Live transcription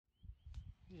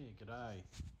Yeah, g'day.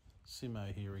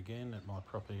 Simo here again at my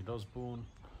property at Osborne.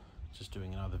 Just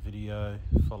doing another video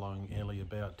following Ellie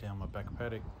about down my back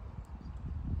paddock.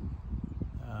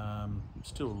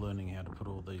 Still learning how to put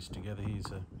all these together.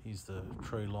 Here's the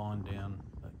tree line down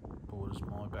that borders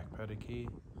my back paddock here.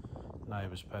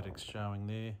 Neighbour's paddock's showing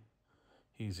there.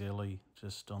 Here's Ellie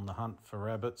just on the hunt for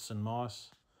rabbits and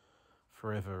mice.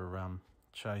 Forever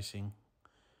chasing,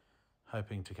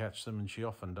 hoping to catch them, and she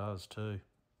often does too.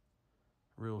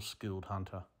 Real skilled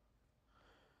hunter.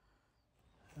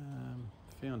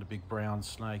 Found a big brown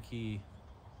snake here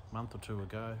a month or two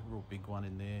ago, real big one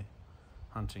in there,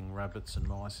 hunting rabbits and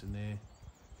mice in there.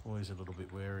 Always a little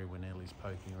bit wary when Ellie's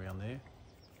poking around there.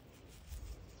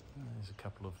 There's a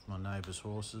couple of my neighbour's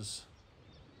horses,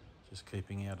 just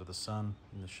keeping out of the sun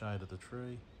in the shade of the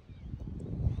tree.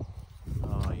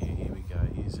 Oh yeah, here we go,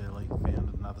 here's Ellie,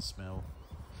 found another smell,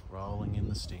 rolling in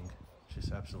the stink.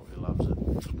 Just absolutely loves it.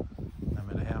 No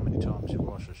matter how many times you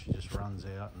wash her, she just runs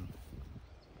out and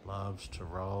loves to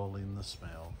roll in the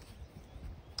smell.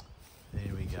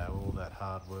 There we go, all that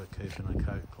hard work keeping her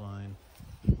coat clean,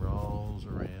 rolls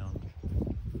around.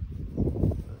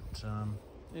 But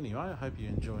anyway, I hope you're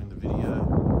enjoying the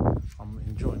video. I'm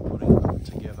enjoying putting them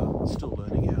together, still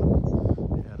learning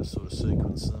how to sort of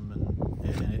sequence them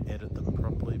and edit them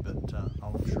properly, but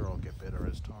I'm sure I'll get better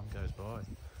as time goes by.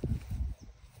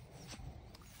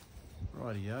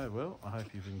 Rightio, well, I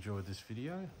hope you've enjoyed this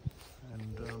video,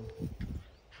 and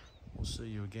we'll see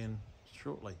you again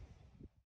shortly.